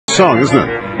song, isn't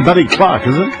it? Buddy Clark,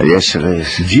 is it? Yes, it is.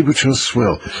 Gibraltar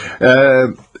Swell.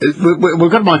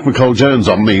 We've got Mike McColl Jones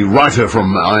on, the writer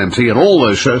from IMT and all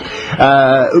those shows,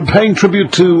 paying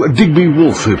tribute to Digby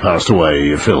Wolfe, who passed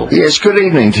away, Phil. Yes, good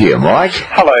evening to you, Mike.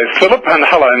 Hello, Philip, and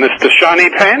hello, Mr. Shiny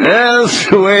Pants.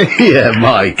 Yes, we're here,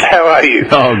 Mike. How are you?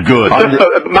 Oh, good.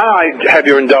 May I have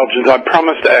your indulgence? I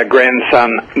promised our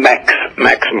grandson, Max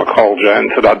McColl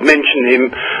Jones, that I'd mention him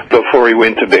before he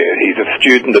went to bed. He's a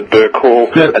student at Burke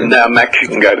Hall, and now, Max, you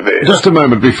can go to bed. Just a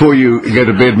moment before you go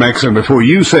to bed, Max, and before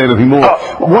you say anything more,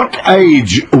 what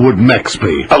age would Max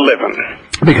be? 11.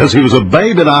 Because he was a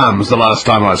babe in arms the last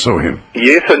time I saw him.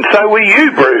 Yes, and so were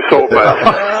you, Bruce, almost.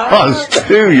 I was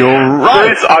too, you're right.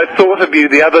 Bruce, I thought of you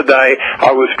the other day.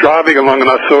 I was driving along and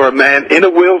I saw a man in a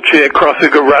wheelchair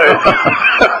crossing a road.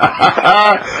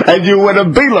 And you went a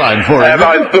beeline for him. And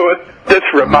I thought, this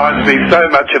reminds me so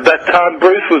much of that time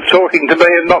Bruce was talking to me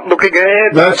and not looking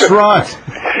ahead. That's right.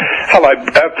 Hello,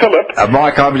 Philip.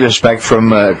 Mike, I'm just back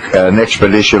from an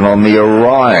expedition on the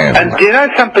Orion. And do you know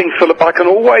something, Philip? I can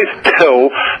always tell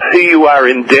who you are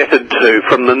indebted to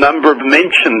from the number of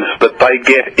mentions that they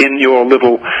get in your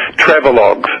little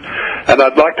travelogues. And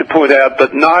I'd like to point out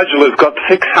that Nigel has got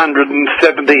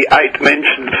 678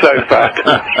 mentions so far.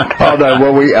 Oh, no,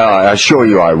 well, I assure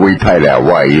you, we paid our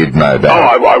way. You'd know that.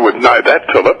 Oh, I would know that,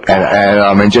 Philip. And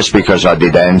I mean, just because I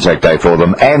did Anzac Day for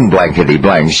them and Blankety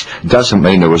Blanks doesn't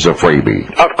mean it was a freebie.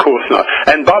 Of course not.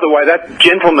 And by the way, that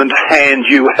gentleman's hand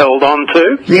you held on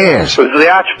to yes, was the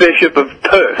Archbishop of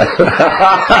Perth.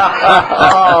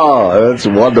 Oh, that's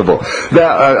wonderful.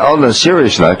 Now, on a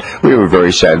serious note, we were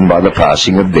very saddened by the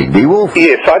passing of Digby Wolfe.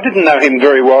 Yes, I didn't know him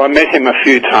very well. I met him a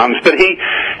few times, but he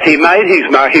made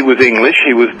his mark. He was English.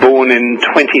 He was born in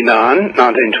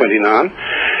 1929,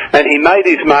 and he made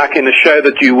his mark in a show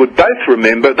that you would both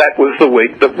remember. That was The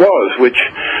Week That Was, which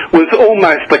was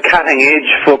almost the cutting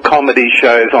edge for comedy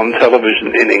shows on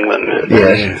television in England.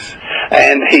 Yes.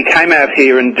 And he came out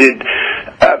here and did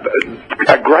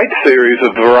a great series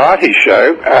of variety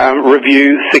show,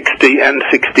 Review 60 and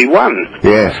 61.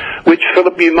 Yes. Which,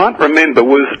 Philip, you might remember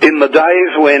was in the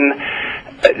days when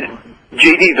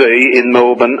GTV in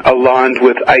Melbourne aligned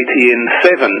with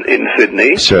ATN7 in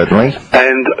Sydney. Certainly.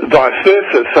 And vice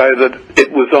versa, so that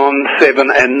it was on 7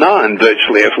 and 9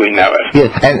 virtually as we know it.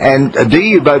 Yeah, and do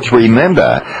you both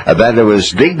remember that it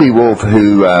was Digby Wolfe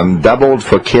who doubled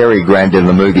for Cary Grant in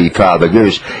the movie Father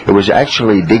Goose? It was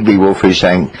actually Digby Wolfe who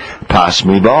sang Pass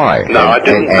Me By. No, I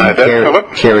didn't know that,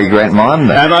 Philip. Cary Grant mimed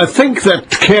that. And I think that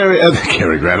Cary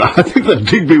Grant, I think that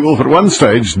Digby Wolfe at one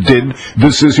stage did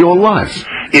This Is Your Life.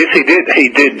 Yes, he did. He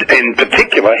did, in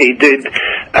particular, he did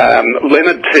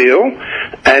Leonard Teal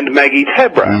and Maggie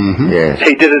Tabra. Mm-hmm. Yes.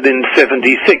 He did it in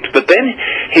 76, but then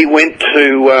he went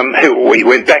he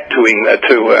went back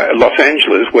to Los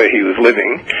Angeles, where he was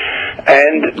living,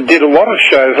 and did a lot of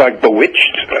shows like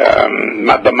Bewitched,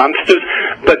 The Munsters,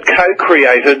 but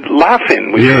co-created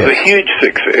Laugh-In, which was a huge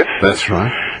success. That's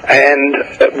right.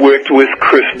 And worked with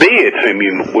Chris Beard, whom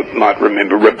you might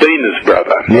remember, Rabina's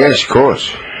brother. Yes, of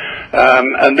course.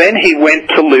 And then he went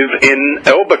to live in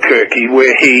Albuquerque,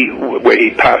 where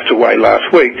he passed away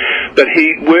last week. But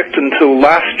he worked until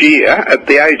last year, at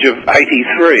the age of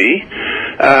 83,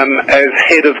 as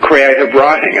head of creative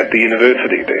writing at the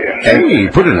university there. And he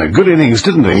put in a good innings,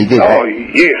 didn't he? He did. Oh,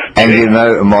 yes. And you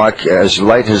know, Mike, as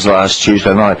late as last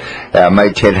Tuesday night, our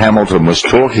mate Ted Hamilton was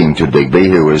talking to Digby,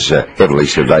 who was heavily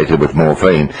sedated with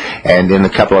morphine, and in a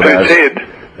couple of hours... Ted?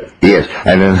 Yes,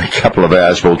 and in a couple of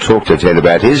hours we'll talk to Ted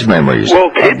about his memories.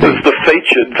 Well, Ted was the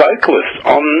featured vocalist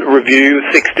on Review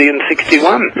 60 and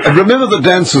 61. And remember the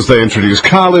dancers they introduced,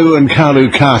 Carlu and Carlu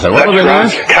Carter. What were their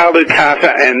names? Carlu Carter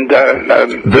and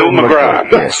Bill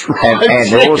McGrath. Yes.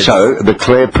 And also the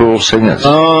Clare Pool Singers.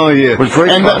 Oh, yeah.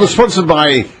 And that was sponsored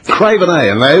by Craven A,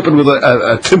 and they opened with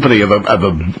a timpani of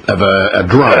a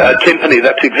drum. A timpani,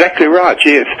 that's exactly right,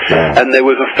 yes. Yeah. And there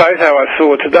was a photo I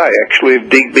saw today, actually, of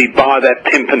Digby by that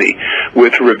timpani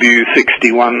with Review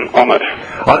 61 on it.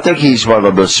 I think he's one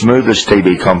of the smoothest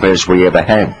TV compares we ever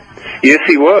had. Yes,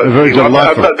 he was. Very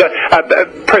delightful.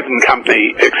 Present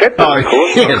company accepted, of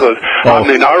course, yes. because, I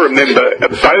mean, I remember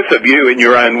both of you in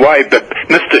your own way, but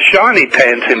Mr. Shiny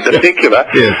Pants in particular,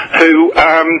 who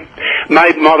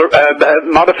made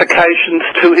modifications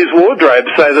to his wardrobe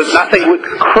so that nothing would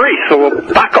crease or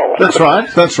buckle. That's right,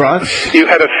 that's right. You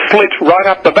had a slit right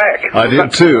up the back. I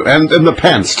did too, and in the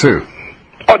pants too.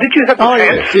 Oh, did you have the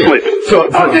pants split?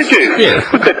 Yeah. Did you?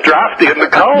 Yeah. Was that drafty in the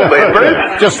cold there,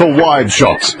 Bruce? Just for wide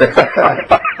shots.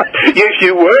 Yes,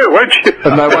 you were, weren't you?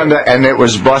 No wonder, and it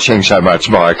was blushing so much,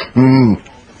 Mike.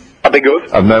 I'll be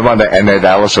good. No wonder Annette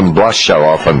Allison blushed so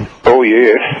often. Oh,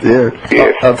 yes. Yeah.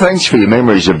 Yes. Thanks for your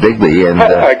memories of Digby. And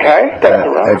Okay, that's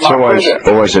all right. it's My pleasure.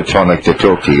 always a tonic to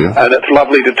talk to you. And it's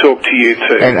lovely to talk to you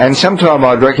too. And sometime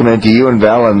I'd recommend to you and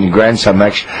Val and grandson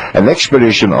Max an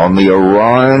expedition on the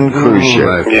Orion cruise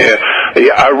ship.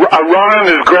 Yeah, Orion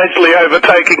is gradually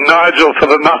overtaking Nigel for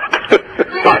the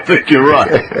night. I think you're right.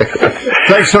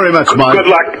 Thanks very much, Mike. Good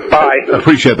luck. Bye.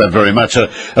 Appreciate that very much. A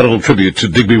little tribute to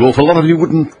Digby Wolfe. A lot of you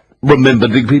wouldn't remember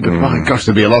Digby, but my gosh,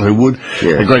 there'd be a lot who would.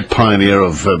 Yeah. A great pioneer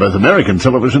of both American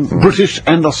television, British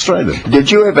and Australian. Did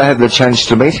you ever have the chance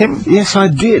to meet him? Yes, I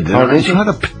did. Oh, did you?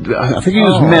 I think he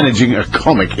was managing a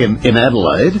comic in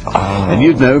Adelaide, and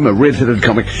you'd know him, a red-headed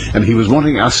comic, and he was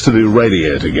wanting us to do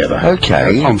radio together.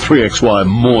 Okay. On 3XY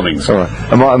mornings.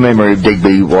 And my memory of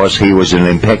Digby was he was an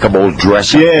impeccable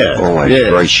dresser. Yeah. Always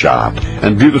very sharp.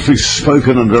 And beautifully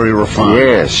spoken and very refined.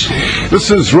 Yes.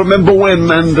 This is Remember When,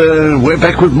 and we're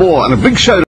back with more, and a big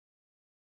show